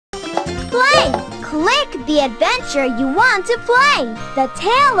Click the adventure you want to play. The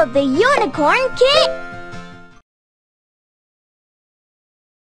Tale of the Unicorn King.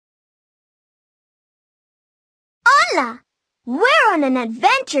 Hola! We're on an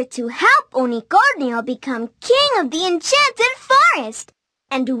adventure to help Unicornio become king of the Enchanted Forest.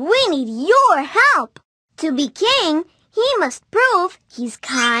 And we need your help. To be king, he must prove he's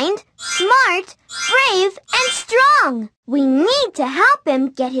kind, smart, brave, and strong. We need to help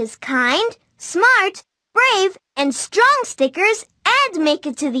him get his kind, smart, brave, and strong stickers and make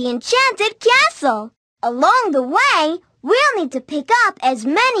it to the Enchanted Castle. Along the way, we'll need to pick up as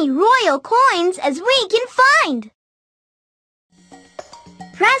many royal coins as we can find.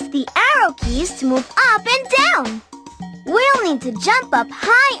 Press the arrow keys to move up and down. We'll need to jump up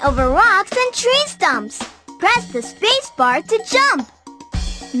high over rocks and tree stumps. Press the space bar to jump.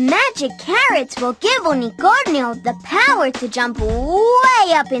 Magic carrots will give Unicornio the power to jump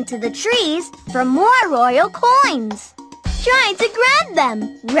way up into the trees for more royal coins. Try to grab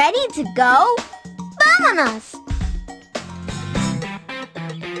them. Ready to go? Vámonos!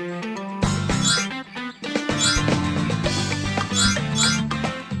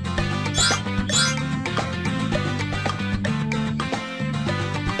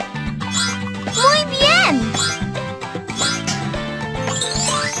 ¡Muy bien!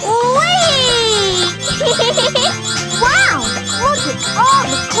 ¡Uy! ¡Wow! Look at all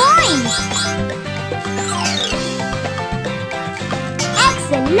the coins!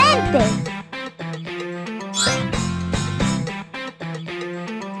 ¡Excelente!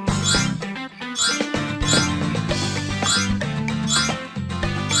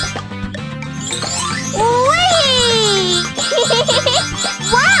 ¡Uy!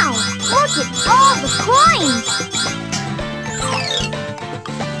 ¡Wow! Look at all the coins!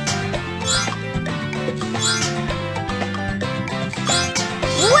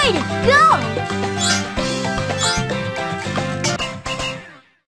 Way to go!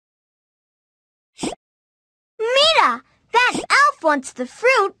 Mira! That elf wants the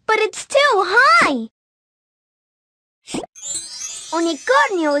fruit, but it's too high!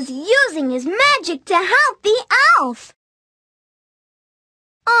 Unicornio is using his magic to help the elf!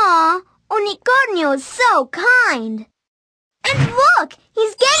 Aw, Unicornio is so kind! And look!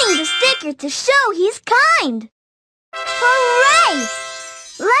 He's getting the sticker to show he's kind! Hooray!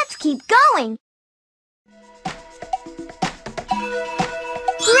 Let's keep going!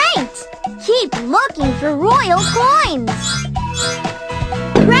 Great! Keep looking for royal coins!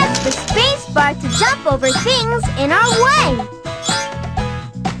 Press the space bar to jump over things in our way!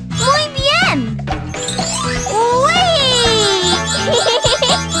 Muy bien! Whee!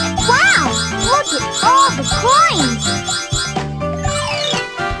 Wow! Look at all the coins!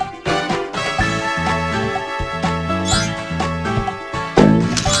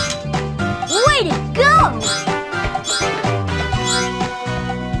 Way to go!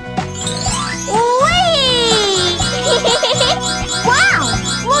 Whee! Wow!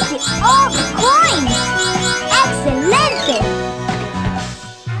 Look at all the coins! Excelente!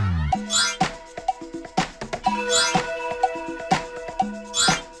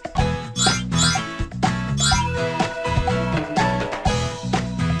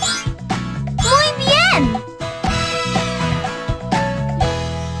 Muy bien!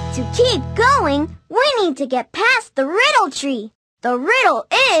 To keep going, we need to get past the riddle tree. The riddle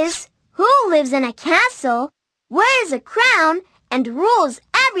is, who lives in a castle, wears a crown, and rules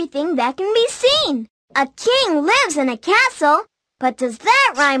everything that can be seen? A king lives in a castle, but does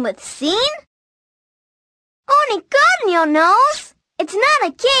that rhyme with seen? Unicornio knows! It's not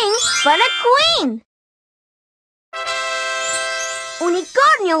a king, but a queen!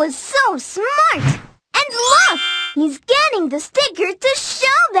 Unicornio is so smart! And look! He's getting the sticker to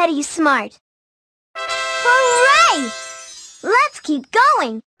show that he's smart! Hooray! Let's keep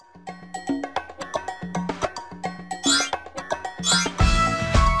going!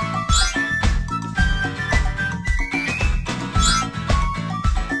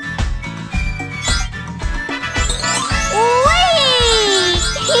 Whee!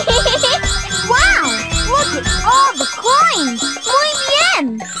 Wow! Look at all the coins! Muy bien!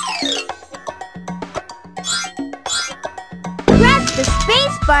 Press the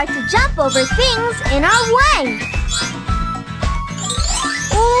space bar to jump over things in our way.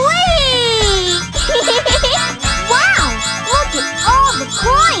 Whee! Wow! Look at all the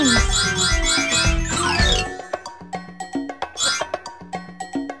coins!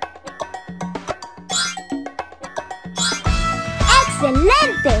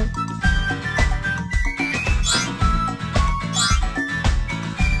 Excelente!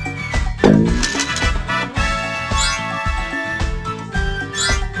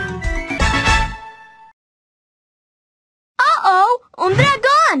 Un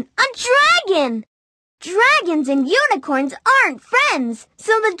dragón! A dragon! Dragons and unicorns aren't friends,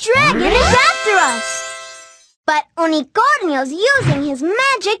 so the dragon is after us. But Unicornio's using his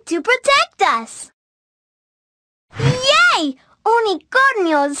magic to protect us. Yay!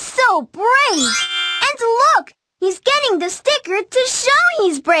 Unicornio is so brave! And look! He's getting the sticker to show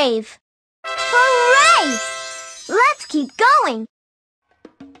he's brave! Hooray! Let's keep going!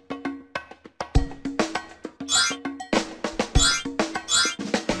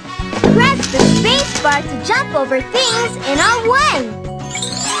 Press the space bar to jump over things in our way!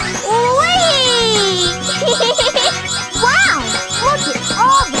 Whee! Wow! Look at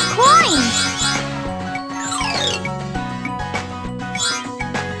all the coins!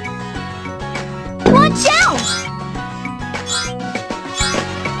 Watch out!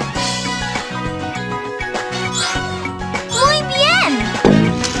 Muy bien!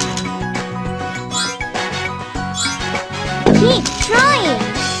 Keep trying!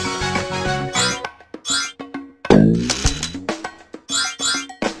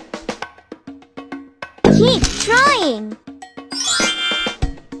 Keep trying!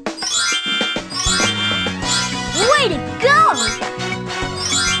 Way to go!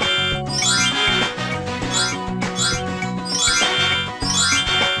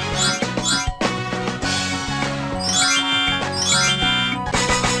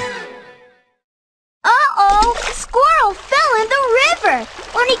 Uh-oh! A squirrel fell in the river!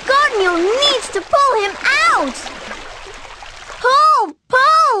 Unicornio needs to pull him out! Pull!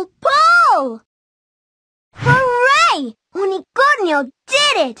 Pull! Pull! Hooray! Unicornio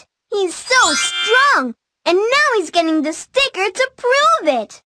did it! He's so strong! And now he's getting the sticker to prove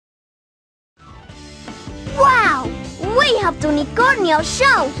it! Wow! We helped Unicornio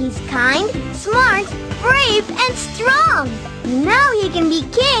show he's kind, smart, brave, and strong! Now he can be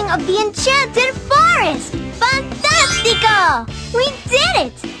king of the Enchanted Forest! Fantastico! We did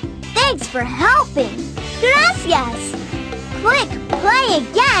it! Thanks for helping! Gracias! Click play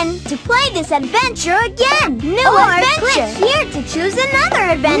again to play this adventure again! New adventure! Click here to choose another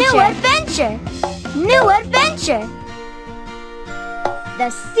adventure! New adventure! New adventure!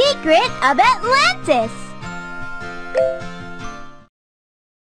 The Secret of Atlantis!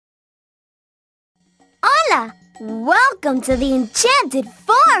 Hola! Welcome to the Enchanted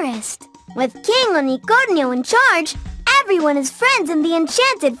Forest! With King Unicornio in charge, everyone is friends in the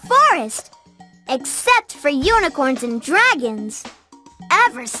Enchanted Forest! Except for unicorns and dragons.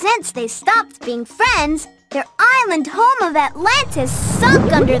 Ever since they stopped being friends, their island home of Atlantis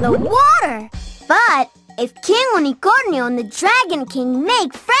sunk under the water. But if King Unicornio and the Dragon King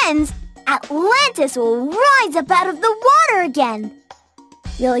make friends, Atlantis will rise up out of the water again.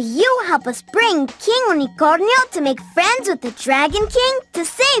 Will you help us bring King Unicornio to make friends with the Dragon King to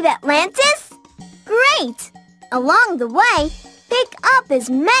save Atlantis? Great! Along the way, pick up as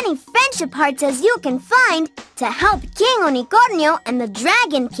many friendship hearts as you can find to help King Unicornio and the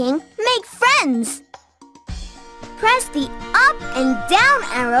Dragon King make friends. Press the up and down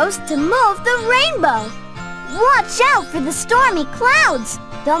arrows to move the rainbow. Watch out for the stormy clouds.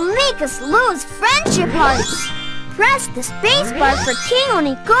 They'll make us lose friendship hearts. Press the spacebar for King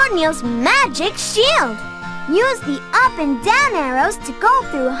Unicornio's magic shield. Use the up and down arrows to go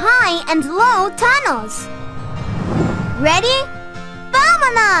through high and low tunnels. Ready?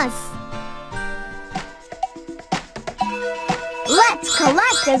 Vámonos! Let's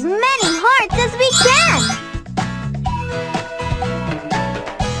collect as many hearts as we can!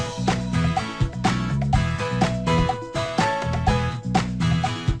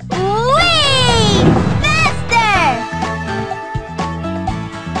 Whee! Faster!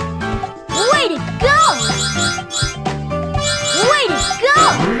 Way to go! Way to go!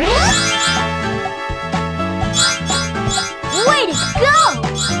 Way to go!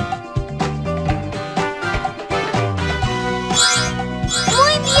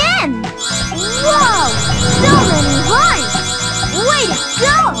 Muy bien! Whoa! So many hearts! Way to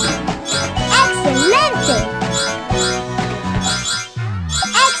go! Excelente!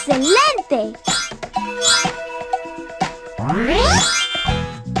 Excelente!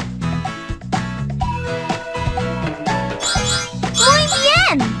 Muy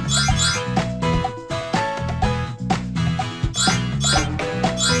bien!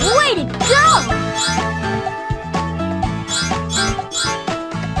 Way to go!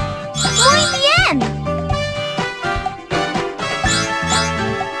 Muy bien!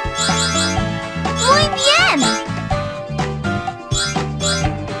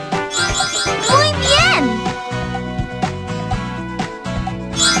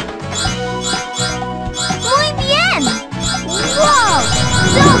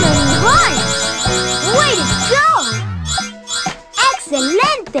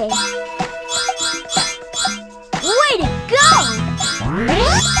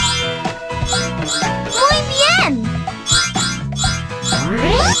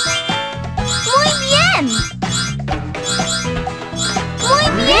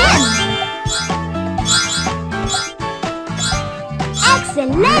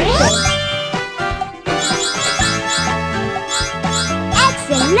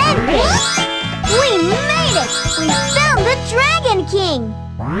 ¡Excelente! We made it! We found the Dragon King!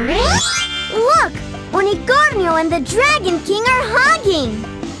 Look! Unicornio and the Dragon King are hugging!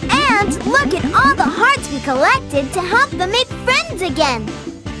 And look at all the hearts we collected to help them make friends again!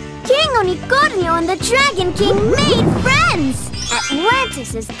 King Unicornio and the Dragon King made friends!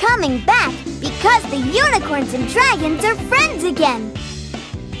 Atlantis is coming back because the unicorns and dragons are friends again!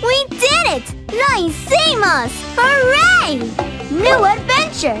 We did it! Lo hicimos! Hooray! New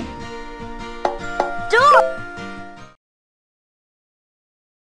adventure! Dora!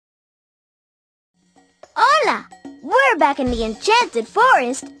 Hola! We're back in the Enchanted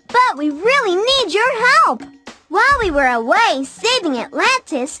Forest, but we really need your help! While we were away saving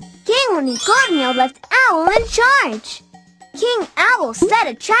Atlantis, King Unicornio left Owl in charge. King Owl set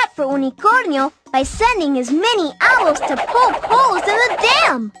a trap for Unicornio by sending his many owls to poke holes in the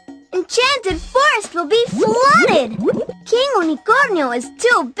dam. Enchanted Forest will be flooded! King Unicornio is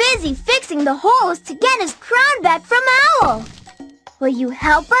too busy fixing the holes to get his crown back from Owl. Will you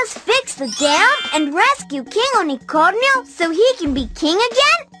help us fix the dam and rescue King Unicornio so he can be king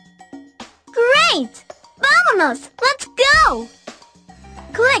again? Great! Vámonos! Let's go!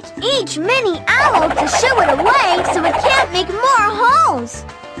 Click each mini owl to shoo it away so it can't make more holes.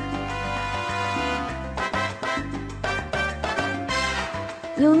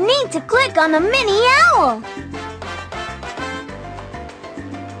 You need to click on the mini owl.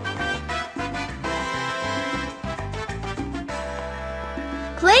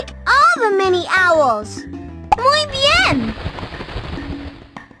 Click all the mini owls. Muy bien!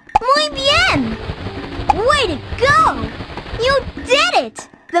 Muy bien! Way to go! You did it!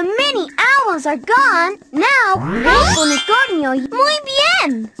 The mini owls are gone. Now, help Unicornio. Muy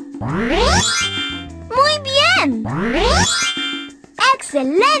bien! Muy bien!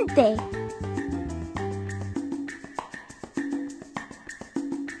 Excelente!